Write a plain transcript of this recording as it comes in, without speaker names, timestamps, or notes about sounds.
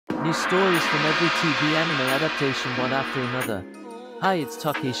New stories from every TV anime adaptation one after another. Hi, it's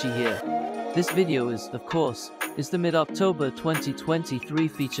Takeshi here. This video of course, the mid-October 2023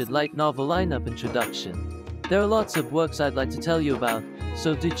 featured light novel lineup introduction. There are lots of works I'd like to tell you about,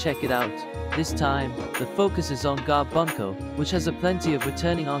 so do check it out. This time, the focus is on Bunko, which has a plenty of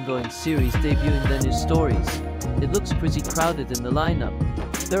returning ongoing series debuting their new stories. It looks pretty crowded in the lineup.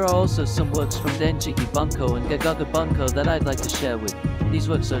 There are also some works from Denjiki Bunko and Gagaga Bunko that I'd like to share with. These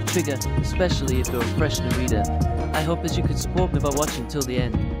works are a trigger, especially if you're a fresh new reader. I hope that you could support me by watching till the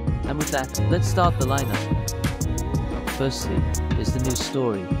end. And with that, let's start the lineup. Firstly, is the new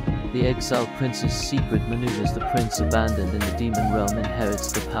story. The exiled prince's secret maneuvers the prince abandoned in the demon realm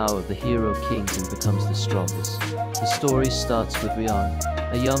inherits the power of the hero kings and becomes the strongest. The story starts with Ryan,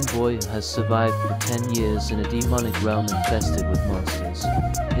 a young boy who has survived for 10 years in a demonic realm infested with monsters.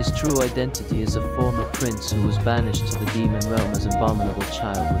 His true identity is a former prince who was banished to the demon realm as an abominable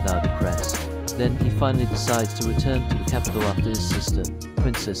child without a crest. Then he finally decides to return to the capital after his sister,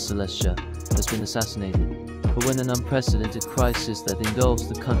 Princess Celestia, has been assassinated. But when an unprecedented crisis that engulfs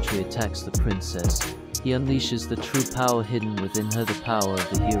the country attacks the princess, he unleashes the true power hidden within her, the power of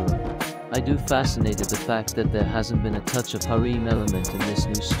the hero. I do fascinated the fact that there hasn't been a touch of harem element in this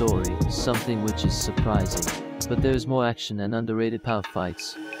new story, something which is surprising. But there is more action and underrated power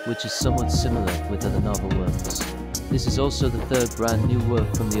fights, which is somewhat similar with other novel works. This is also the third brand new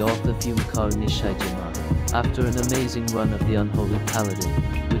work from the author Fumikaru Nishijima, after an amazing run of The Unholy Paladin,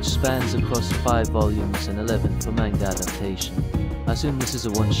 which spans across 5 volumes and 11 for manga adaptation. I assume this is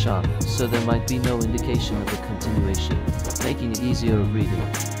a one-shot, so there might be no indication of a continuation, making it easier of reading.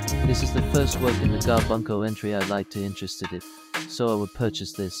 This is the first work in the Bunko entry I'd like to interested in, so I would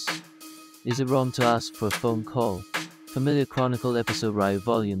purchase this. Is it wrong to ask for a phone call? Familiar Chronicle Episode Ryu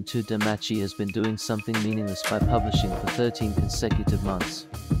Volume 2 Demachi has been doing something meaningless by publishing for 13 consecutive months,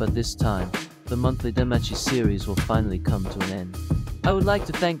 but this time, the monthly Demachi series will finally come to an end. I would like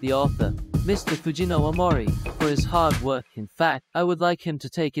to thank the author, Mr. Fujino Omori, for his hard work. In fact, I would like him to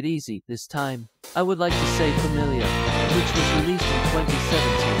take it easy this time. I would like to say Familiar, which was released in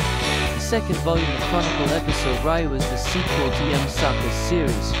 2017. The second volume of Chronicle Episode Ryu is the sequel to Yamasaka's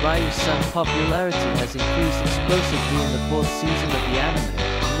series. Ryu's popularity has increased explosively in the 4th season of the anime.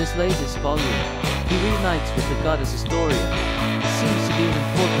 In this latest volume, he reunites with the goddess Astoria. It seems to be an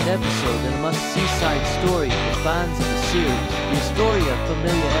important episode and a must-see side story for fans of the series. The Astoria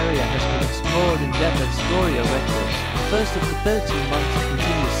familiar area has been explored in depth at Astoria Records. The first of the 13 months of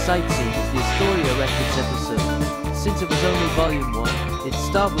continuous sightseeing is the Astoria Records episode. Since it was only volume 1, it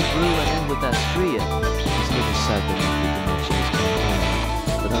started with Rue and ended with Astria. It's a little sad that Demachi is coming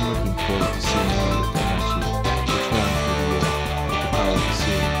home, but I'm looking forward to seeing more of Demachi return for the year with the power of the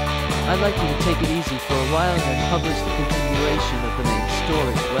series. I'd like you to take it easy for a while and then publish the continuation of the main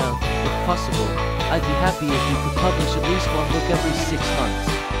story. Well, if possible, I'd be happy if you could publish at least one book every 6 months.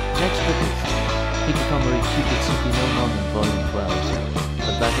 Next book is Hikakomori Cupidsuki no Mon in Volume 12,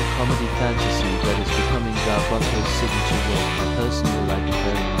 a battle comedy fantasy that is becoming Bunko's signature work. I personally like it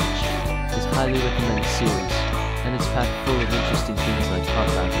very much. It's a highly recommended series, and it's packed full of interesting things like hot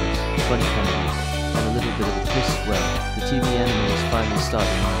battles, funny comedies, and a little bit of a twist. Well, the TV anime is finally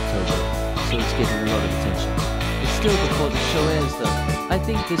starting in October, so it's getting a lot of attention. It's still before the show airs though. I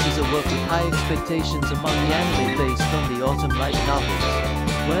think this is a work with high expectations among the anime based on the autumn light novels.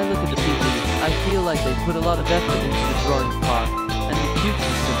 When I look at the people, I feel like they put a lot of effort into the drawing part, and the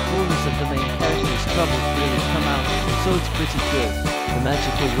cuteness and fullness of the main character's troubles really come out, so it's pretty good. The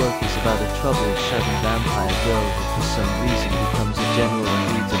magical work is about a troubled, shabby vampire girl who for some reason becomes a general and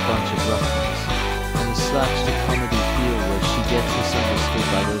leads a bunch of ruffians. And the slapstick comedy feel where she gets misunderstood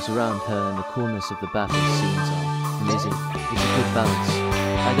by those around her and the coolness of the battle scenes are amazing. It's a good balance.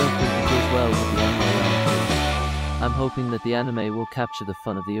 I don't think it goes well with the anime round. I'm hoping that the anime will capture the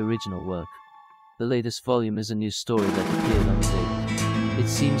fun of the original work. The latest volume is a new story that appeared on tape. It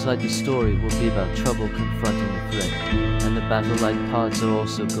seems like the story will be about trouble confronting the threat, and the battle-like parts are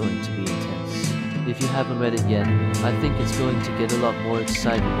also going to be intense. If you haven't read it yet, I think it's going to get a lot more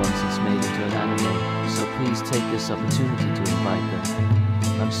exciting once it's made into an anime, so please take this opportunity to invite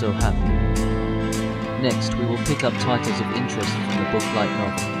them. I'm so happy. Next, we will pick up titles of interest from the book light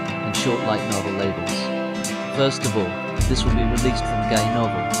novel and short light novel labels. First of all, this will be released from Gai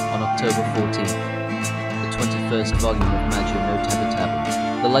Novel on October 14th, the 21st volume of Maggio no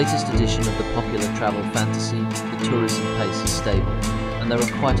Tabatabu, the latest edition of the popular travel fantasy. The tourism pace is stable, and there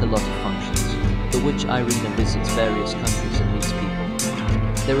are quite a lot of functions, for which Irina visits various countries and meets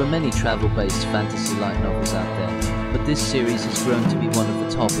people. There are many travel-based fantasy light novels out there, but this series has grown to be one of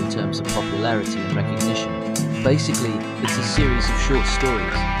the top in terms of popularity and recognition. Basically, it's a series of short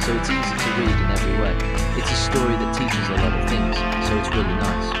stories, so it's easy to read in every way. It's a story that teaches a lot of things, so it's really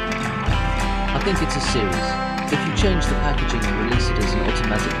nice. I think it's a series. If you change the packaging and release it as an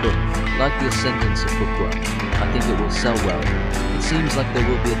automatic book, like The Ascendance of Bookworm, I think it will sell well. It seems like there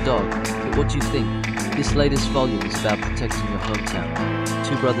will be a dog, but what do you think? This latest volume is about protecting your hometown.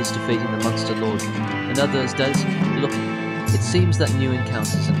 Two brothers defeating the monster lord, and others days. Look, it seems that new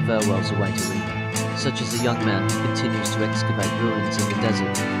encounters and farewells await Arena, such as a young man who continues to excavate ruins in the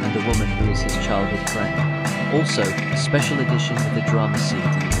desert, and a woman who is his childhood friend. Also, a special edition with a drama CD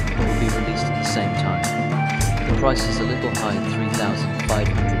will be released at the same time. The price is a little high at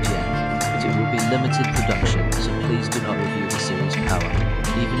 3,500 yen, but it will be limited production, so please do not review the series Power.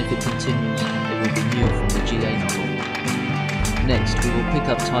 Even if it continues, it will be new from the GA novel. Next, we will pick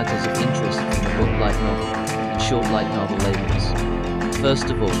up titles of interest from the book light novel and short light novel labels. First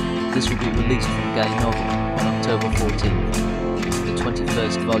of all, this will be released from Gay Novel on October 14th, the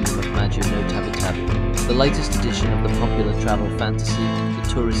 21st volume of Maggio no Tabu Tabu. The latest edition of the popular travel fantasy, the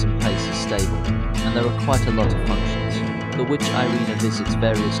tourism pace is stable, and there are quite a lot of functions, for which Irina visits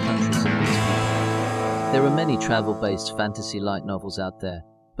various countries and meets people. There are many travel-based fantasy light novels out there,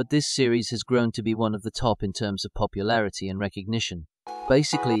 but this series has grown to be one of the top in terms of popularity and recognition.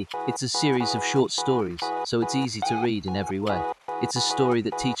 Basically, it's a series of short stories, so it's easy to read in every way. It's a story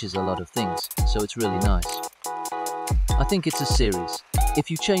that teaches a lot of things, so it's really nice. I think it's a series. If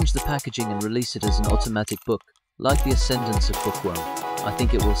you change the packaging and release it as an automatic book, like The Ascendance of Bookworm, I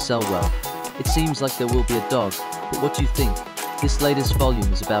think it will sell well. It seems like there will be a dog, but what do you think? This latest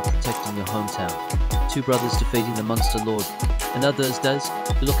volume is about protecting your hometown. Two brothers defeating the monster lord, and others does.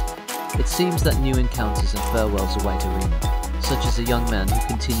 Look, it seems that new encounters and farewells await Arena, such as a young man who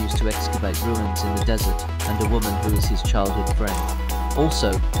continues to excavate ruins in the desert, and a woman who is his childhood friend. Also,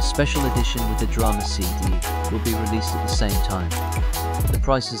 a special edition with a drama CD will be released at the same time. The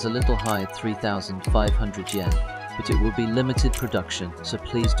price is a little high at 3,500 yen, but it will be limited production, so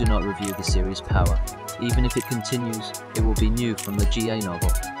please do not review the series Power. Even if it continues, it will be new from the GA novel.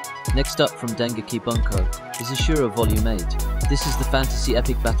 Next up from Dengeki Bunko is Ashura Volume 8. This is the fantasy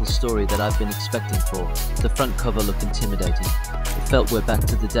epic battle story that I've been expecting for. The front cover looked intimidating. It felt we're back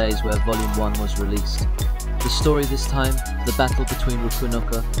to the days where Volume 1 was released. The story this time, the battle between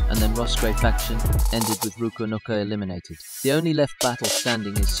Rukunoka and then Roscray faction, ended with Rukunoka eliminated. The only left battle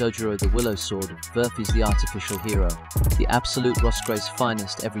standing is Sojiro the Willow Sword versus the artificial hero. The absolute Roscray's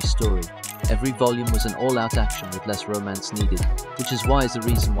finest every story. Every volume was an all-out action with less romance needed, which is the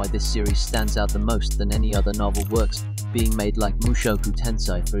reason why this series stands out the most than any other novel works being made like Mushoku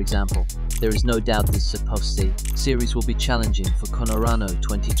Tensei, for example. There is no doubt this supposed series will be challenging for Konorano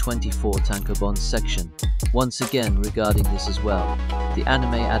 2024 Tankobon section. Once again regarding this as well, the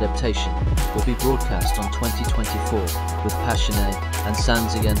anime adaptation will be broadcast on 2024 with Passionate and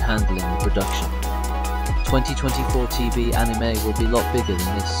Sanzigen handling the production. 2024 TV anime will be a lot bigger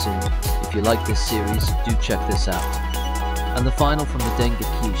than this soon. If you like this series, do check this out. And the final from the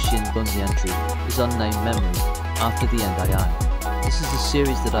Dengeki Shinbungi entry is Unnamed Memory, After the End II. This is a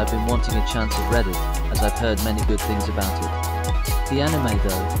series that I've been wanting a chance of Reddit, as I've heard many good things about it. The anime,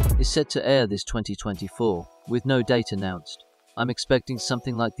 though, is set to air this 2024, with no date announced. I'm expecting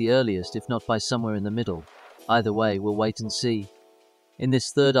something like the earliest, if not by somewhere in the middle. Either way, we'll wait and see. In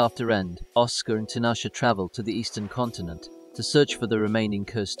this third after end, Oscar and Tanasha travel to the eastern continent to search for the remaining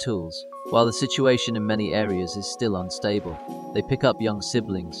cursed tools. While the situation in many areas is still unstable, they pick up young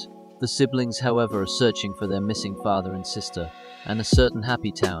siblings. The siblings, however, are searching for their missing father and sister, and a certain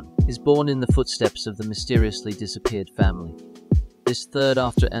Happy Town is born in the footsteps of the mysteriously disappeared family. This third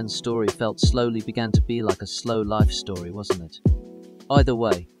after end story slowly began to be like a slow life story, wasn't it? Either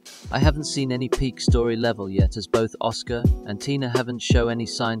way, I haven't seen any peak story level yet, as both Oscar and Tina haven't shown any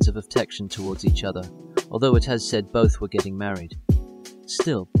signs of affection towards each other, although it has said both were getting married.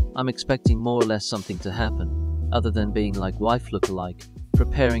 Still, I'm expecting more or less something to happen, other than being like wife look-alike,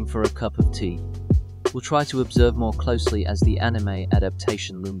 preparing for a cup of tea. We'll try to observe more closely as the anime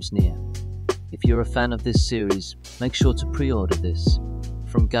adaptation looms near. If you're a fan of this series, make sure to pre-order this.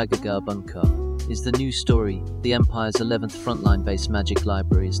 From Gagaga Bunko is the new story, The Empire's 11th frontline-based magic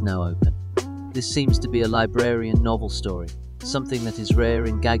library is now open. This seems to be a librarian novel story, something that is rare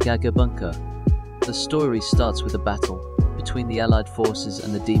in Gagaga Bunko. The story starts with a battle between the Allied forces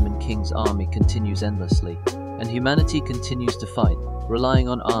and the Demon King's army continues endlessly, and humanity continues to fight, relying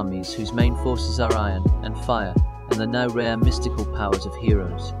on armies whose main forces are iron and fire, and the now rare mystical powers of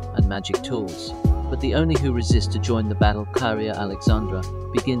heroes and magic tools. But the only who resist to join the battle, Kyria Alexandra,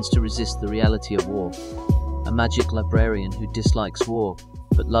 begins to resist the reality of war. A magic librarian who dislikes war,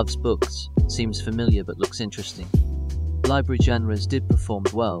 but loves books. Seems familiar but looks interesting. Library genres did perform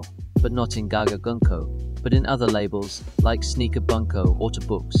well, but not in Gaga Gunko, but in other labels like Sneaker Bunko or to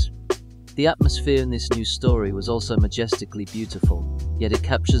Books. The atmosphere in this new story was also majestically beautiful, yet it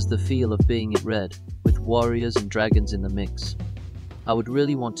captures the feel of being it read, with warriors and dragons in the mix. I would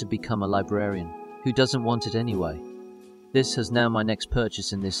really want to become a librarian. Who doesn't want it anyway? This has now my next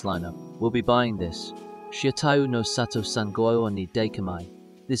purchase in this lineup. We'll be buying this. Shiatau no Sato Sangoyo ni Dekamai.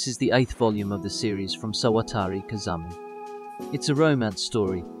 This is the 8th volume of the series from Sawatari Kazami. It's a romance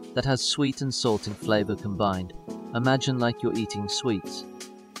story that has sweet and salting flavor combined. Imagine like you're eating sweets.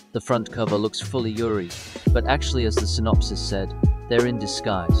 The front cover looks fully Yuri, but actually, as the synopsis said, they're in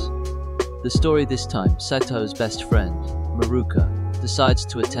disguise. The story this time, Sato's best friend, Maruka, decides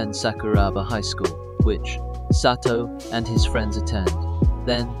to attend Sakuraba High School, which Sato and his friends attend.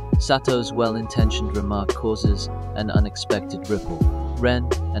 Then, Sato's well-intentioned remark causes an unexpected ripple. Ren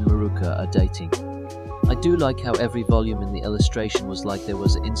and Maruka are dating. I do like how every volume in the illustration was like there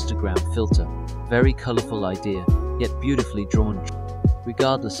was an Instagram filter. Very colorful idea, yet beautifully drawn.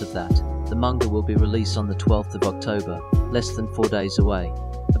 Regardless of that, the manga will be released on the 12th of October, less than 4 days away.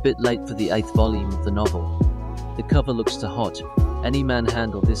 A bit late for the 8th volume of the novel. The cover looks too hot. Any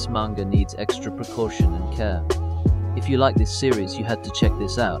manhandle this manga needs extra precaution and care. If you like this series, you had to check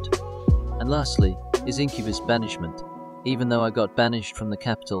this out. And lastly, is Incubus Banishment. Even though I got banished from the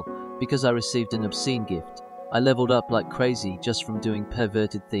capital because I received an obscene gift, I leveled up like crazy just from doing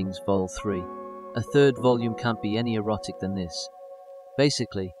Perverted Things Vol 3. A 3rd volume can't be any erotic than this.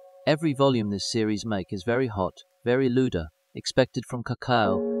 Basically, every volume this series make is very hot, very lewd, expected from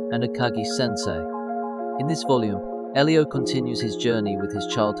Kakao and Akagi Sensei. In this volume, Elio continues his journey with his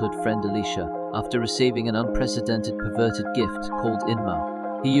childhood friend Alicia after receiving an unprecedented perverted gift called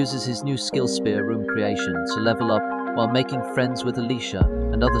Inma. He uses his new skill spare room creation to level up while making friends with Alicia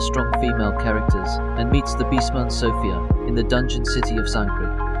and other strong female characters, and meets the beastman Sophia in the dungeon city of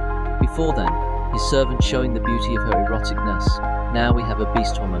Sankri. Before then, his servant showing the beauty of her eroticness. Now we have a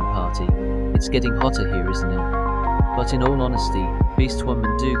Beastwoman party. It's getting hotter here, isn't it? But in all honesty,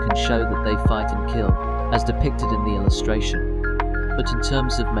 Beastwoman can show that they fight and kill, as depicted in the illustration. But in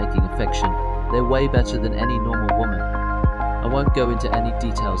terms of making affection, they're way better than any normal woman. I won't go into any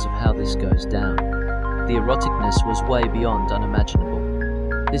details of how this goes down. The eroticness was way beyond unimaginable.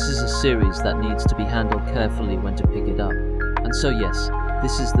 This is a series that needs to be handled carefully when to pick it up. And so yes,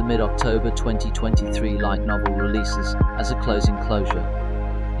 this is the mid-October 2023 light novel releases as a closing closure.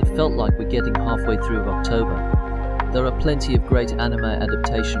 It felt like we're getting halfway through October. There are plenty of great anime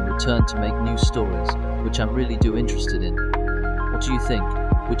adaptation return to make new stories, which I'm really interested in. What do you think?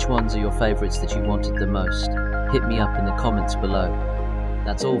 Which ones are your favorites that you wanted the most? Hit me up in the comments below.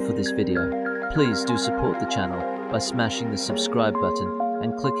 That's all for this video. Please do support the channel by smashing the subscribe button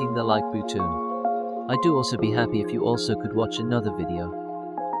and clicking the like button. I'd also be happy if you also could watch another video.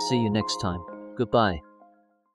 See you next time. Goodbye.